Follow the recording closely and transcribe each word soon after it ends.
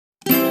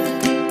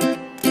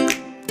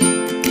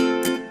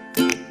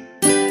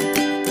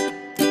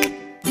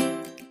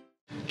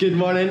Good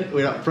morning,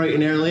 we're up bright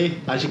and early.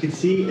 As you can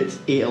see, it's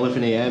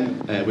 8:11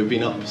 AM. We've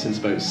been up since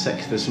about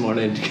 6 this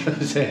morning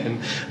because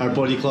our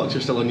body clocks are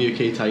still on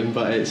UK time,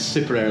 but it's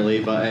super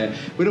early. But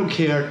we don't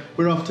care,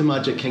 we're off to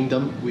Magic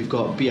Kingdom. We've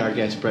got Be Our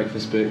Guest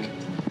breakfast book.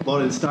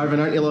 Lauren's starving,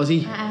 aren't you,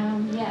 Lozzie?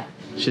 Yeah.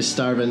 She's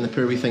starving, the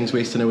poor wee thing's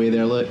wasting away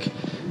there, look.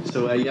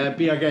 So yeah,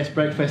 Be Our Guest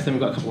breakfast, and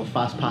we've got a couple of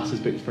fast passes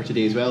booked for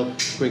today as well.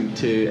 Going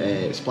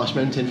to Splash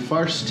Mountain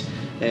first,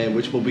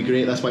 which will be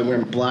great, that's why I'm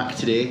wearing black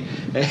today.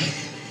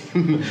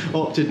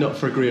 Opted not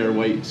for grey or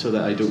white so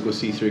that I don't go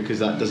see-through, because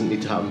that doesn't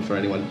need to happen for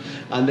anyone.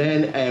 And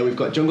then we've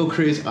got Jungle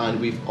Cruise, and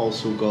we've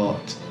also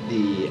got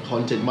the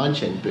Haunted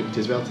Mansion booked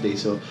as well today.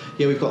 So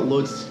yeah, we've got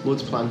loads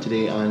planned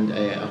today, and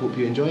I hope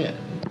you enjoy it.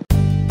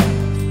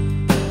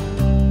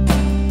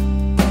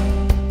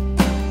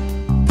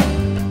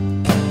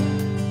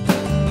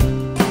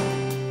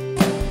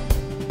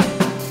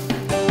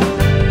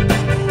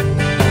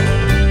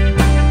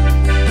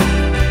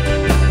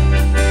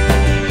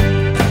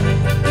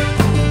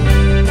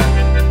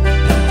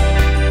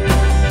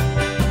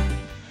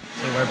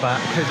 Back.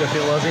 How does it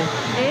feel, Lozzie?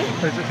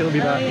 How does it feel to be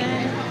back?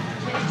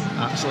 Yeah.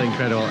 Absolutely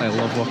incredible. I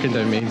love walking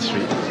down Main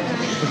Street.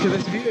 Look at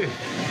this view.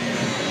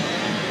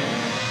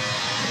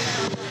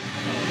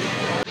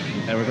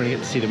 And we're going to get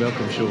to see the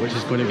welcome show, which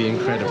is going to be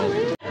incredible.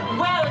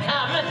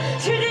 Welcome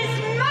to this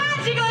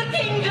magical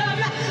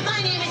kingdom. My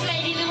name is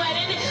Lady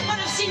Llewellyn, one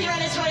of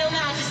Cinderella's Royal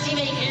Majesty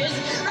makers,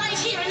 right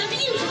here in the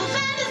beautiful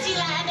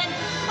Fantasyland. And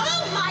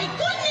oh my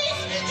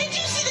goodness, did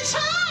you see the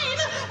time?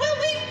 Well,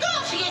 we've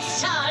got to get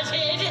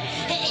started.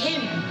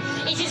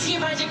 It is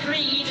hereby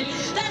decreed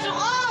that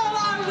all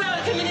are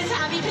welcome in this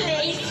happy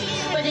place,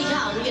 where the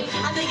young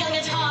and the young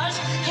at heart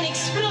can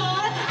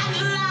explore and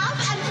laugh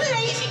and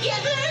play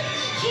together.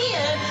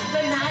 Here,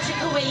 the magic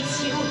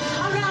awaits you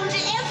around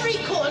every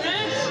corner,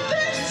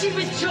 bursting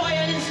with joy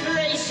and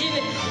inspiration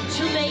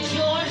to make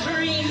your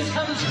dreams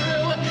come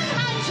true,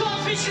 and to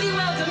officially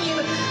welcome you,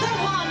 the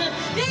one,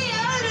 the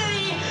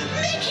only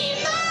Mickey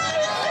Mouse!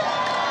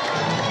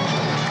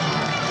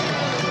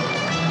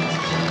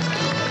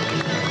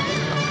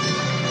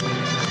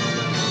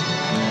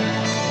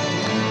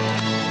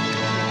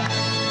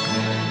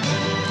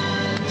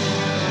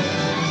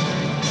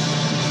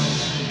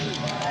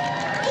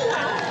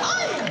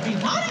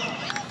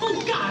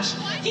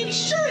 It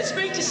sure is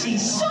great to see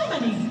so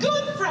many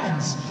good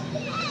friends.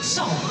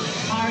 So,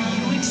 are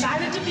you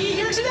excited to be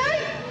here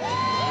today?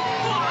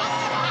 Well,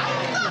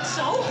 I thought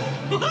so.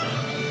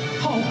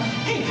 Oh,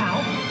 hey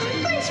pal,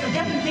 thanks for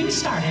getting things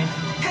started.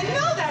 And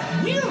now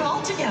that we're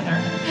all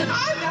together,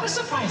 I've got a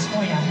surprise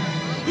for you.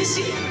 You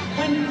see,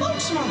 when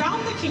folks from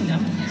around the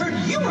kingdom heard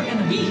you were going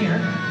to be here,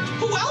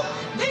 well,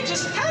 they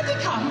just had to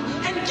come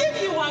and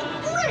give you a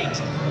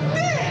great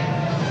big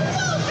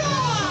welcome!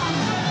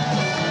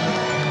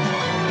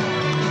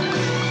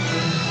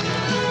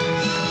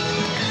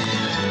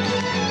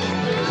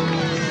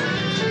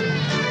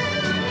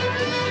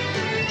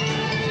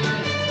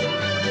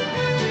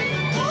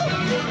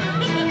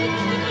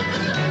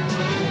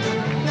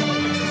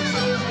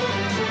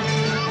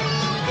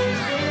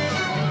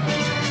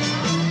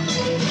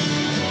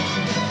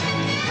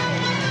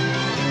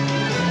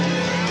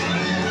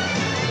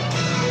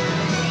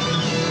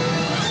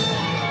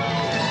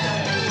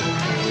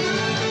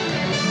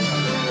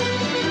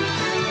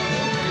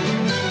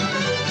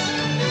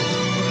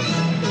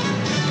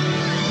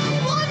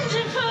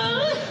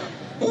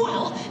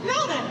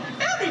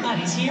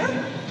 Here,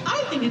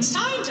 I think it's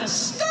time to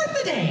start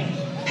the day.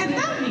 And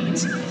that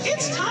means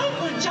it's time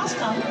for just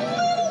a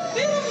little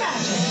bit of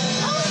magic.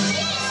 Oh,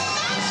 yes,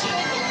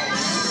 magic!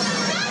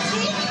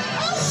 Magic!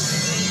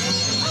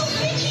 Oh,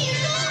 Mickey,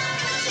 look!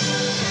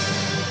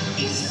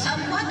 Is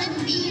someone in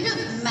need of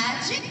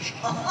magic?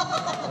 Oh,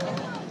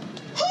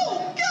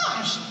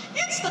 gosh!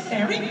 It's the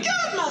fairy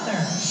godmother!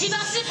 She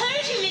must have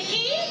heard you,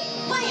 Mickey.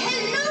 Why,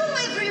 hello,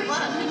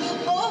 everyone.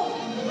 Oh,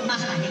 my,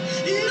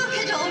 look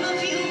at all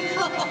of you.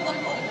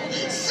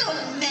 So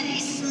many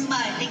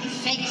smiling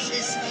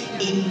faces,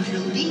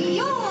 including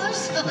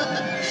yours.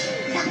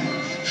 Now,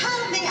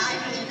 how may I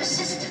be of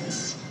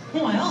assistance?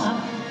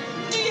 Well,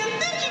 do you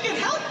think you can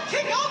help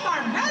kick off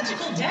our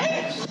magical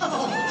day?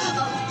 Oh,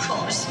 of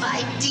course,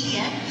 my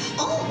dear.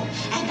 Oh,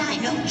 and I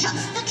know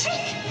just the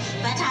trick,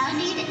 but I'll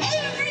need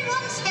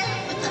everyone's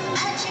help with the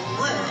magic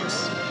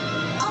words.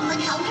 On the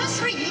count of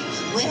 3,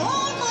 we're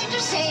all going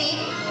to say,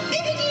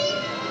 bibbidi,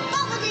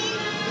 bobbidi,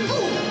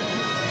 boo.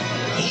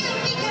 Here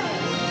we go.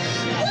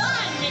 1,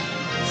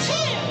 2,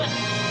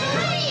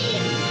 3,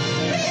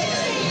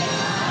 bibbidi,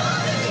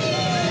 bobbidi.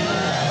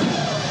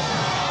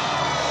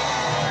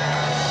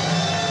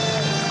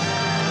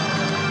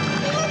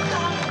 Let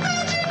the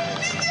magic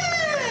begin!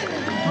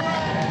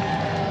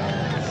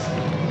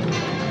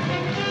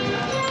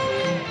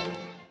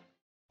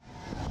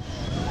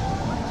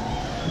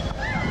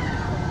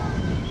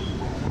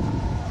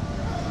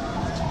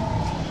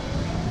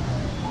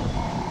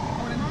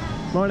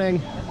 Morning.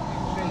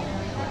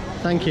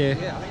 Thank you.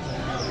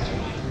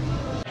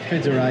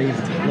 Food's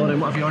arrived. Lauren,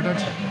 what have you ordered?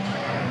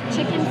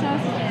 Chicken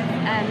sausages,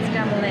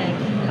 scrambled egg.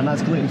 And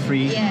that's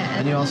gluten-free. Yeah.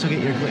 And you also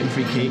get your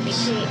gluten-free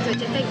cakes. Cake,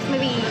 which I think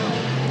maybe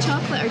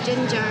chocolate or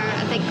ginger,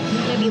 I think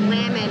maybe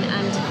lemon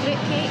and fruit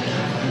cake.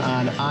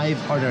 And I've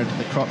ordered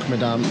the Croque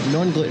Madame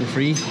non-gluten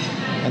free,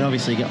 and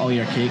obviously get all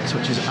your cakes,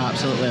 which is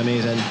absolutely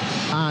amazing.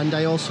 And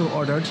I also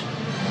ordered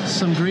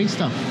some grey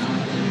stuff.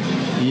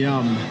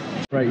 Yum.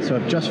 Right, so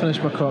I've just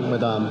finished my Croque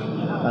Madame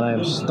and I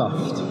am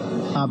stuffed,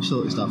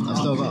 absolutely stuffed. I've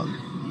still got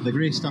the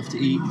grey stuff to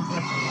eat,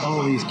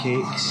 all these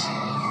cakes,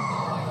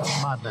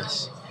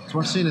 madness. It's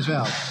worth saying as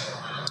well,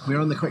 we're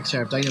on the quick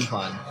serve dining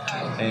plan,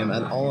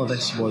 and all of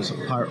this was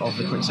part of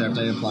the quick serve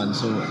dining plan,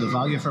 so the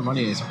value for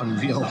money is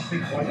unreal.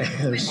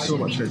 There's so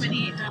much food.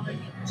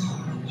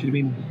 Should have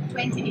been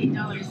 $28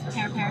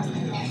 per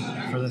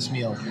person for this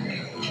meal,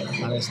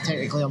 and it's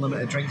technically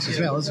unlimited drinks as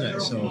well, isn't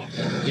it? So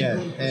yeah,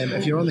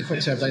 if you're on the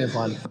quick serve dining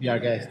plan, Be Our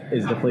Guest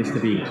is the place to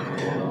be,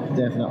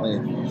 definitely.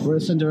 We're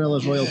at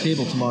Cinderella's royal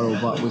table tomorrow,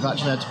 but we've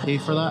actually had to pay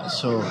for that,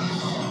 so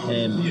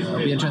it'll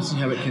be interesting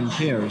how it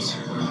compares.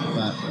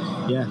 But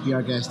yeah, Be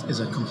Our Guest is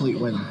a complete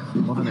win.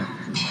 Loving it.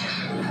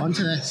 On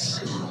to this.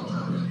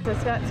 So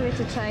Scott's way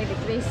to try the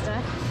grey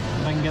stuff.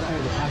 If I can get it out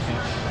of the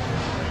packet.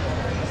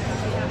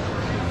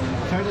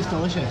 I've heard it's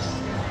delicious.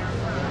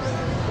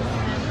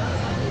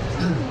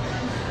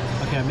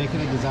 Okay, I'm making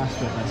a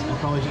disaster of this. I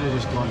probably should have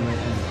just gone right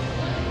in.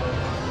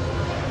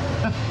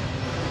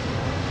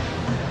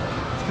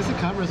 It's because the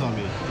camera's on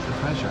me. It's the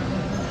pressure.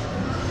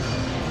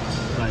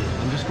 Right,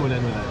 I'm just going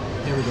in with it.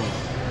 Here we go.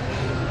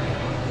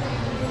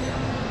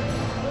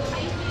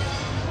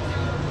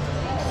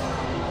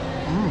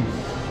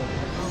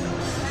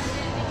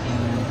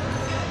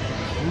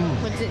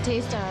 What does it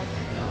taste of?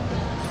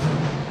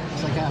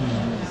 It's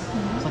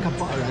like a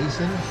butter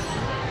icing.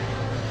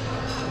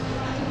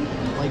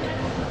 Like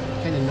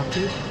kind of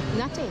nutty.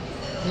 Nutty.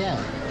 Yeah.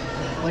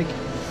 Like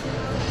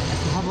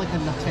if you have like a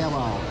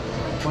Nutella,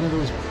 one of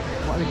those,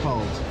 what are they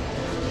called?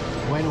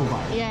 Bueno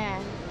bar. Yeah.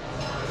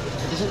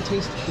 It doesn't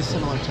taste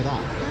dissimilar to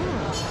that.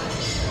 Oh.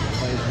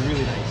 But it's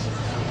really nice.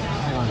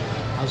 Hang on,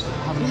 I was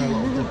having a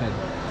little dip in.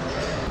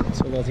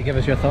 So Lizzie, give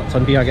us your thoughts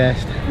on Be Our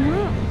Guest.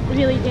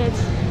 Really good.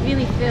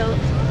 Really full.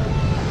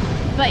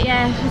 But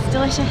yeah, it's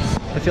delicious.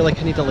 I feel like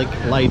I need to like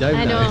lie down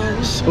I now.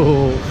 know.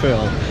 So full.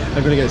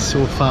 I'm going to get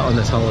so fat on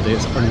this holiday,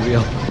 it's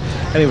unreal.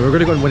 Anyway, we're going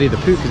to go and Winnie the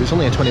Pooh because it's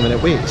only a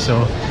 20-minute wait,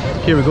 so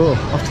here we go,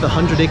 off to the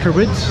 100-acre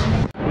woods.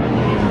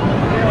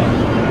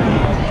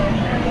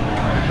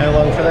 How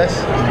long for this?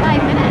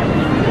 5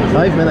 minutes.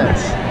 5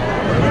 minutes.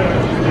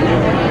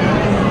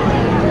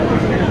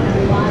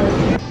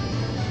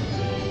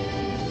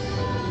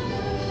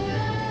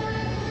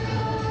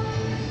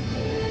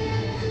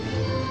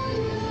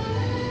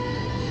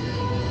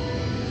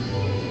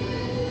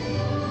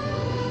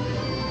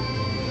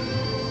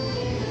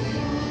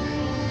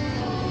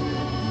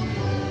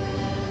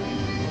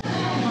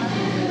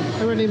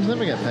 Our names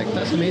never get picked,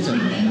 that's amazing.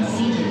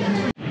 That's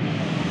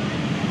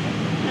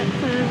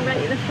right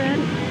at the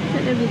front. I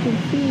don't know if you can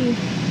see.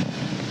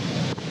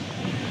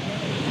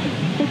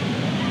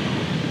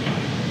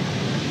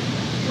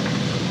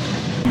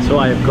 So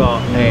I've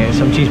got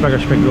some cheeseburger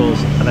spring rolls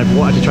and I've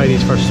wanted to try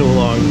these for so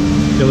long.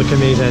 They look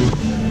amazing.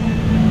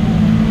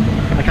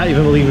 I can't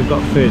even believe we've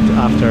got food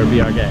after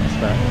Be Our Guest,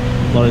 but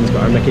Lauren's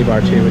got our Mickey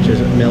bar too, which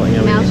is melting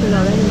away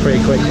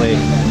pretty quickly.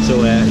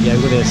 So yeah,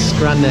 I'm going to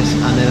scan this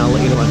and then I'll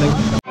let you know what I think.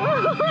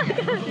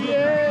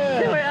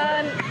 So we're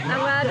on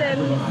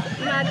Aladdin's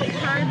magic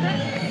carpet.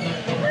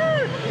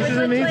 This is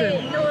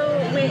amazing. No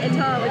wait at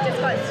all, we just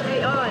got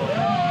straight on.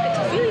 Which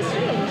is really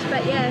strange,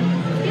 but yeah,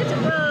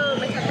 beautiful.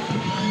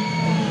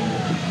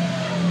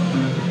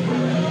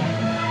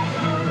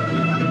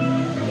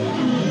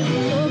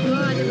 Oh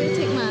god, I'm gonna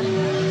take my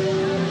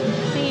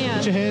thing out.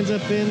 Put your hands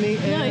up in the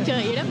air. No,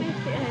 don't, you don't have to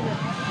put your hands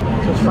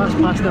up. So it's fast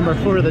pass number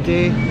 4 of the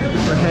day.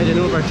 We're heading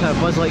over to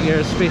Buzz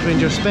Lightyear's Space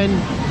Ranger Spin,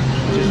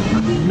 which is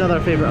another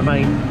favourite of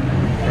mine.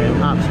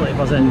 Absolutely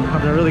buzzing,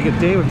 having a really good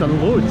day. We've done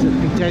loads, it's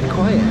been dead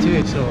quiet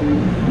too, so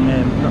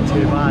not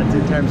too bad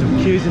in terms of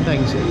queues and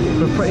things.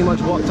 We've pretty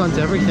much walked onto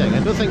everything. I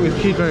don't think we've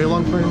queued very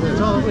long for anything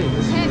at all, have we?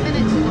 10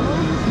 minutes at the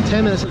most.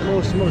 10 minutes at the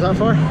most. What was that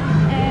for?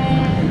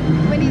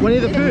 Winnie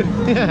the Pooh.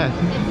 Yeah,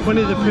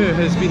 Winnie the Pooh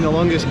has been the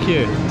longest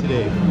queue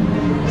today.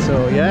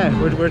 So yeah,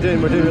 we're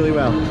doing really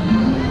well.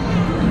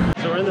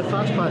 So we're in the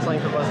fast pass line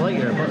for Buzz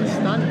Lightyear, but the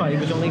standby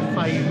was only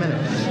 5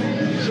 minutes.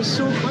 It's just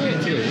so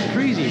quiet today, it's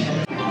crazy.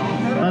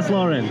 That's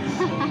Lauren.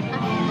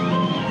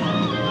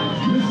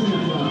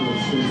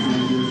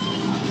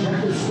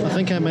 I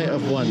think I might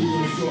have won.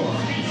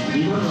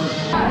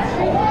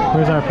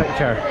 Where's our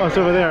picture? Oh, it's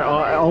over there. Oh,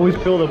 I always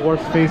pull the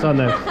worst face on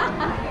this.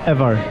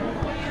 Ever.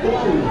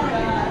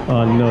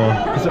 Oh no.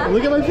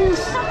 Look at my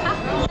face!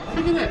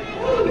 Look at it!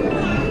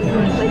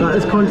 That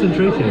is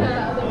concentration.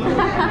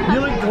 You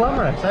look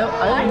glamorous.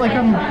 I look like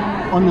I'm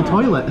on the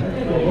toilet.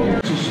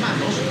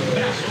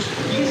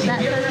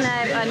 That's us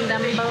now on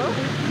Dumbo.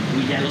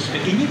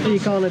 What are you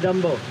calling a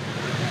Dumbo?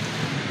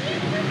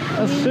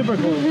 That's super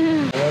cool.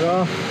 We're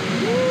off.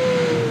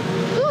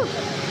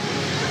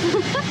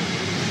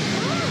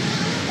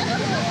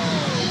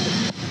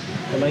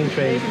 And mine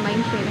train. There's a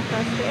mine train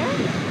across there.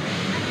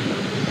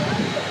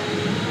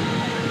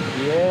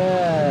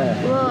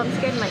 Yeah. Whoa, I'm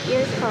scared my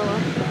ears fall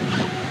off.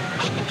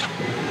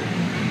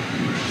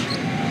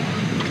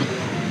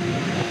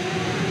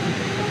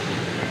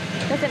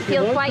 Doesn't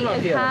feel look quite up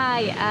as here.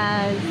 high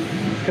as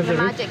the the roof,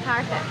 magic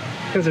carpet.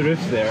 because the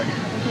roof's there.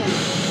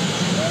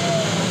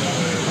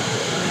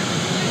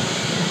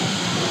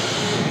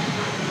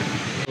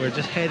 We're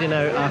just heading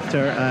out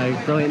after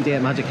a brilliant day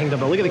at Magic Kingdom,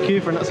 but look at the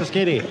queue for Not So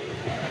Scary. I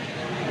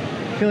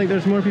feel like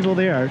there's more people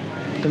there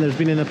than there's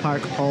been in the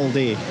park all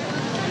day.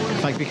 In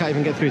fact, we can't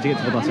even get through to get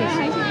to the buses.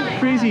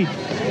 Crazy.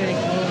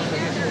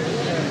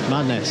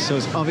 Madness. So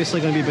it's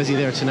obviously going to be busy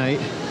there tonight.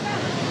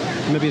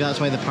 Maybe that's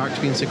why the park's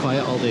been so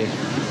quiet all day.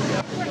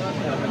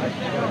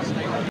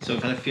 So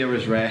kind of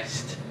fearless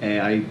rest.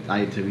 I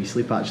had to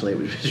sleep actually,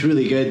 which was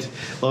really good.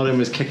 Lauren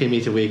was kicking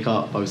me to wake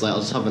up. I was like,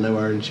 I'll just have an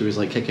hour, and she was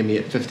like kicking me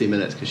at 50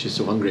 minutes because she's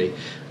so hungry.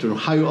 I don't know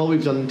how. All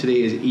we've done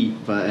today is eat,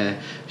 but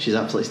she's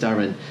absolutely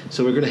starving.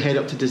 So we're going to head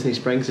up to Disney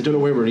Springs. I don't know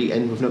where we're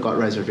eating. We've not got a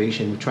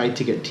reservation. We tried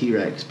to get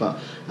T-Rex, but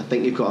I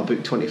think you've got to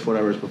book 24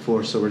 hours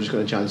before. So we're just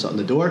going to chance it on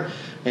the door.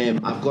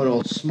 I've gone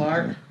all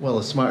smart. Well,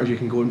 as smart as you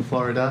can go in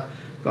Florida.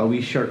 Got a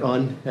wee shirt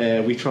on,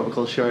 a wee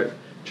tropical shirt,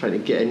 trying to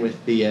get in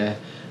with the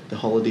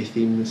holiday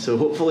theme. So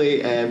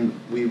hopefully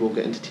we will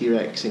get into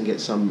T-Rex and get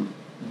some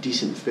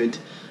decent food.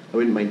 I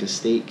wouldn't mind a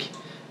steak,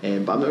 but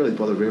I'm not really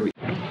bothered where we.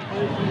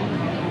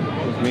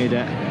 We've made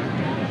it.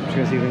 Just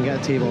gonna see if we can get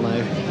a table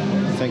now.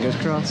 Fingers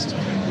crossed.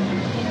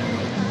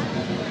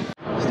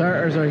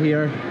 Starters are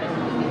here.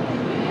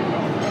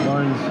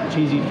 Lauren's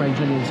cheesy French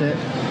onion soup.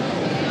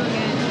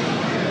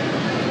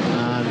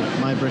 And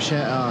my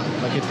bruschetta,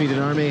 like could feed an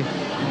army.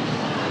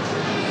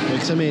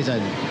 Looks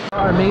amazing.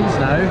 Our mains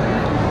now.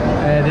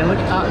 They look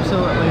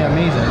absolutely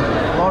amazing.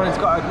 Lauren's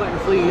got our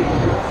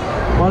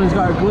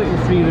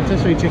gluten-free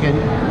rotisserie chicken.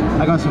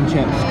 I got some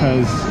chips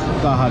because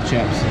gotta have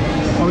chips.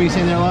 What were you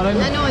saying there, Lauren?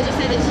 I know, I just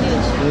said it's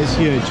huge. It's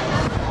huge.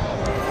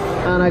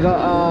 And I got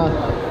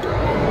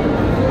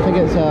I think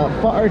it's a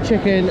butter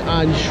chicken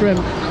and shrimp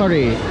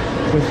curry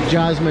with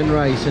jasmine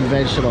rice and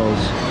vegetables.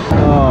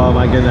 Oh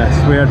my goodness,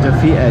 we're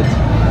defeated.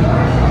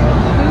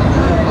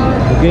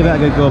 We gave it a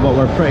good go, but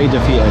we're pretty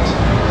defeated.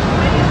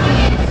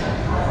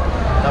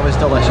 That was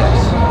delicious.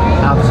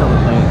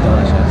 Absolutely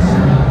delicious.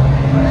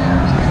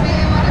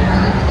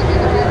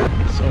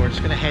 So we're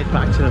just going to head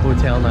back to the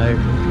hotel now.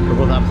 We're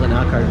both absolutely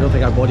knackered. I don't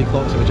think our body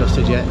clocks have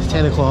adjusted yet. It's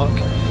 10 o'clock.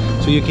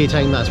 So UK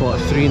time, that's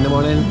what, 3 in the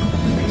morning.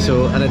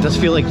 So, and it does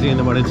feel like 3 in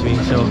the morning to me.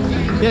 So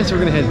yeah, so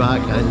we're going to head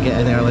back and get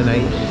an early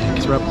night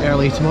because we're up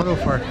early tomorrow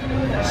for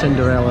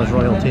Cinderella's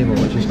royal table,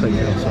 which is quite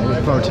cool. So I'm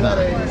looking forward to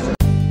that.